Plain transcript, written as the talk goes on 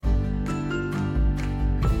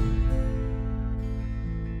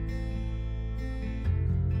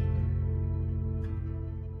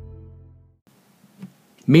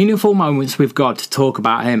Meaningful moments with God to talk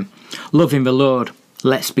about Him. Loving the Lord.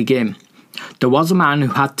 Let's begin. There was a man who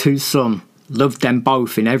had 2 sons, loved them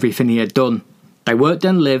both in everything he had done. They worked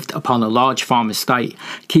and lived upon a large farm estate,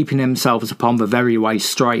 keeping themselves upon the very way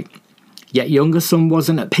straight. Yet younger son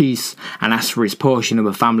wasn't at peace and asked for his portion of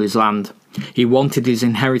the family's land. He wanted his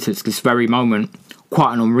inheritance this very moment,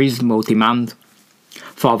 quite an unreasonable demand.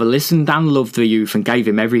 Father listened and loved the youth and gave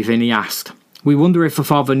him everything he asked. We wonder if the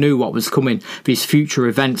father knew what was coming, these future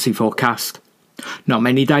events he forecast. Not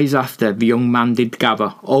many days after, the young man did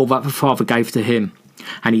gather all that the father gave to him,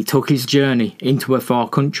 and he took his journey into a far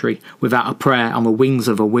country without a prayer on the wings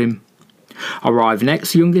of a whim. Arrived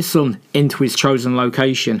next, youngest son into his chosen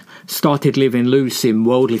location, started living loose in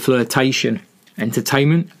worldly flirtation.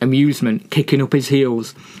 Entertainment, amusement, kicking up his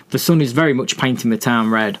heels. The son is very much painting the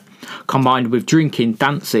town red. Combined with drinking,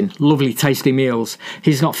 dancing, lovely tasty meals,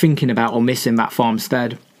 he's not thinking about or missing that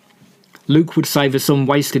farmstead. Luke would say the son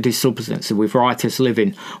wasted his substance with riotous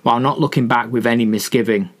living, while not looking back with any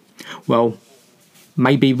misgiving. Well,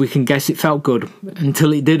 maybe we can guess it felt good,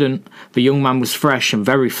 until it didn't. The young man was fresh and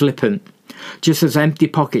very flippant. Just as empty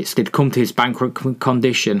pockets did come to his bankrupt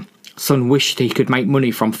condition, son wished he could make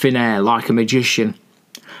money from thin air like a magician.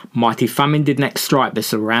 Mighty famine did next strike the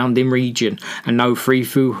surrounding region, and no free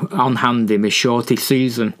food on hand in this shorty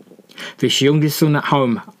season. This youngest son at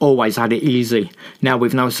home always had it easy. Now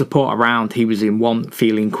with no support around, he was in want,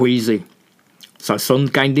 feeling queasy. So son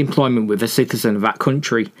gained employment with a citizen of that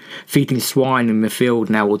country, feeding swine in the field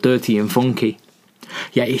now all dirty and funky.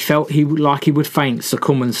 Yet he felt like he would faint,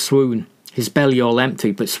 succumb and swoon, his belly all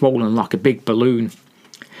empty but swollen like a big balloon.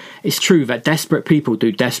 It's true that desperate people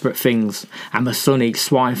do desperate things, and the son eats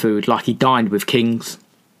swine food like he dined with kings.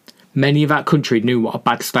 Many of that country knew what a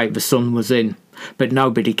bad state the son was in, but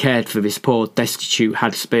nobody cared for this poor destitute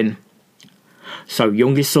had-spin. So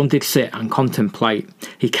youngest son did sit and contemplate.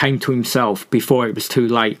 He came to himself before it was too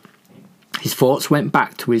late. His thoughts went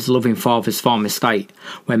back to his loving father's farm estate,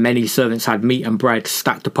 where many servants had meat and bread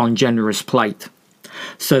stacked upon generous plate.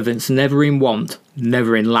 Servants never in want,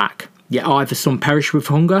 never in lack. Yet I, the son, perish with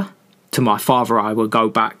hunger. To my father I will go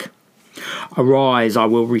back. Arise, I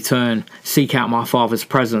will return, seek out my father's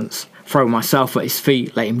presence, throw myself at his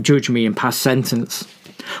feet, let him judge me and pass sentence.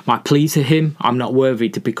 My plea to him, I'm not worthy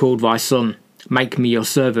to be called thy son. Make me your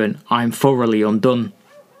servant, I am thoroughly undone.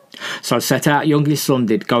 So set out youngest son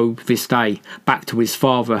did go this day, back to his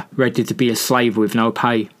father, ready to be a slave with no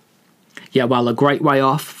pay. Yet while a great way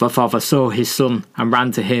off, the father saw his son, and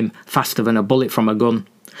ran to him, faster than a bullet from a gun.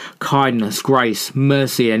 Kindness, grace,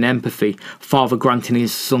 mercy and empathy, father granting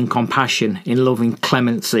his son compassion in loving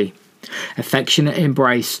clemency. Affectionate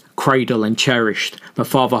embrace, cradle and cherished, the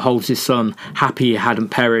father holds his son, happy he hadn't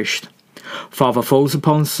perished. Father falls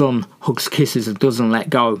upon son, hugs, kisses and doesn't let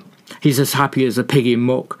go. He's as happy as a pig in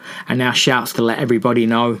muck, and now shouts to let everybody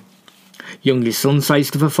know. Youngest son says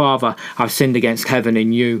to the father, I've sinned against heaven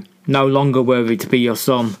and you. No longer worthy to be your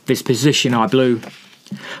son, this position I blew.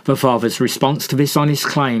 The father's response to this honest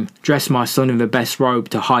claim, dress my son in the best robe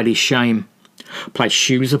to hide his shame. Place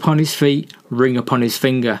shoes upon his feet, ring upon his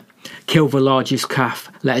finger. Kill the largest calf,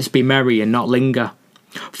 let us be merry and not linger.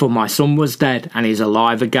 For my son was dead and is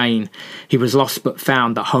alive again. He was lost but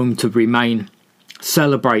found at home to remain.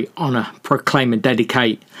 Celebrate, honour, proclaim and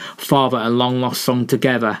dedicate. Father and long lost son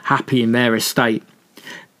together, happy in their estate.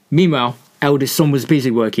 Meanwhile, eldest son was busy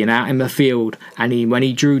working out in the field, and when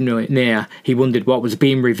he drew near, he wondered what was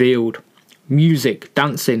being revealed. Music,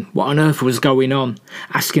 dancing, what on earth was going on?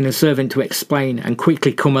 Asking a servant to explain and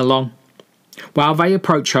quickly come along. While they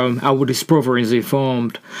approach home, eldest brother is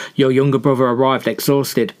informed. Your younger brother arrived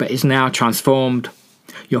exhausted, but is now transformed.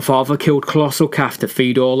 Your father killed colossal calf to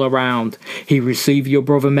feed all around. He received your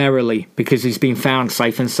brother merrily, because he's been found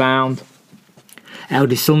safe and sound.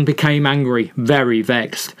 Eldest son became angry, very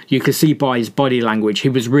vexed. You could see by his body language he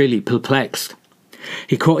was really perplexed.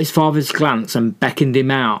 He caught his father's glance and beckoned him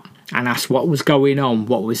out, and asked what was going on,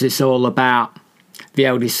 what was this all about. The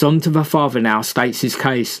eldest son to the father now states his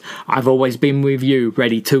case. I've always been with you,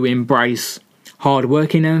 ready to embrace. Hard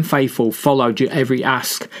working and faithful, followed your every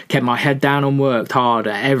ask, kept my head down and worked hard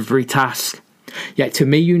at every task. Yet to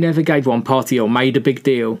me you never gave one party or made a big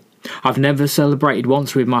deal. I've never celebrated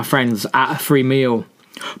once with my friends at a free meal.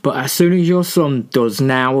 But as soon as your son does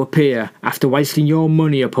now appear, after wasting your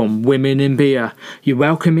money upon women and beer, you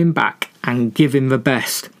welcome him back and give him the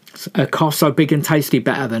best. A cost so big and tasty,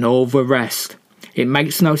 better than all the rest. It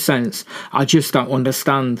makes no sense, I just don't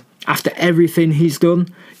understand. After everything he's done,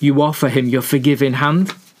 you offer him your forgiving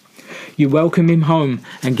hand. You welcome him home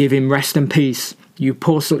and give him rest and peace. You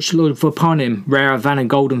pour such love upon him, rarer than a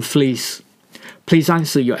golden fleece. Please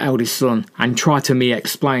answer your eldest son and try to me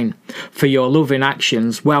explain, for your loving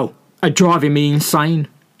actions, well, are driving me insane.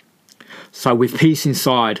 So with peace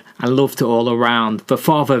inside and love to all around, the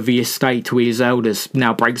father of the estate to his elders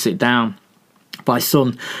now breaks it down. My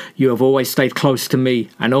son, you have always stayed close to me,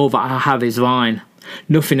 and all that I have is thine.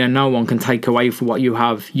 Nothing and no one can take away from what you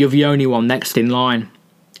have. You're the only one next in line.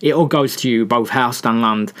 It all goes to you, both house and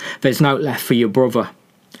land. There's no left for your brother.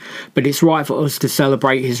 But it's right for us to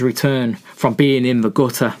celebrate his return from being in the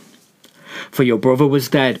gutter. For your brother was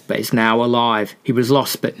dead, but is now alive. He was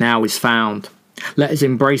lost, but now is found. Let us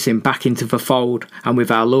embrace him back into the fold, and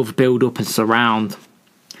with our love build up and surround.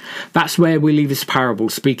 That's where we leave this parable,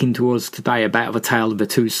 speaking to us today about the tale of the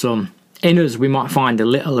two sons. In us we might find a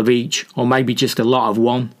little of each, or maybe just a lot of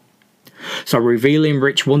one. So revealing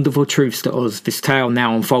rich, wonderful truths to us, this tale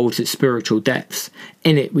now unfolds its spiritual depths.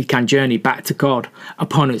 In it we can journey back to God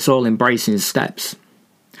upon its all-embracing steps.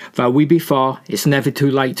 Though we be far, it's never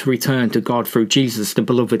too late to return to God through Jesus, the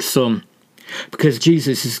beloved Son. Because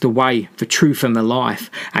Jesus is the way, the truth and the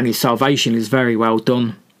life, and his salvation is very well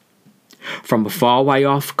done. From a far way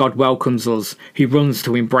off, God welcomes us. He runs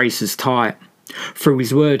to embrace us tight. Through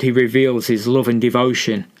his word he reveals his love and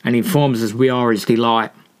devotion, and informs us we are his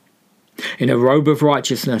delight. In a robe of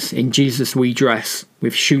righteousness, in Jesus we dress,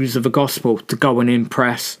 with shoes of the gospel to go and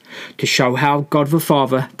impress, to show how God the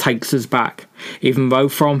Father takes us back, even though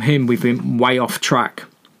from him we've been way off track.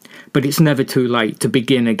 But it's never too late to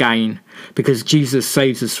begin again, because Jesus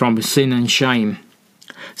saves us from sin and shame.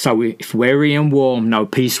 So if weary and warm, no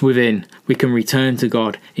peace within, we can return to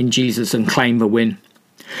God in Jesus and claim the win.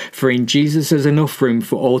 For in Jesus there's enough room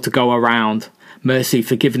for all to go around. Mercy,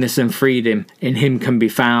 forgiveness and freedom in him can be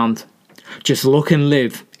found. Just look and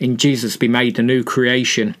live, in Jesus be made a new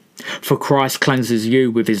creation, for Christ cleanses you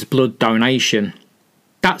with his blood donation.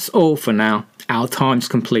 That's all for now, our time's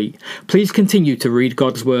complete. Please continue to read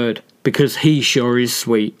God's word, because he sure is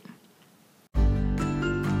sweet.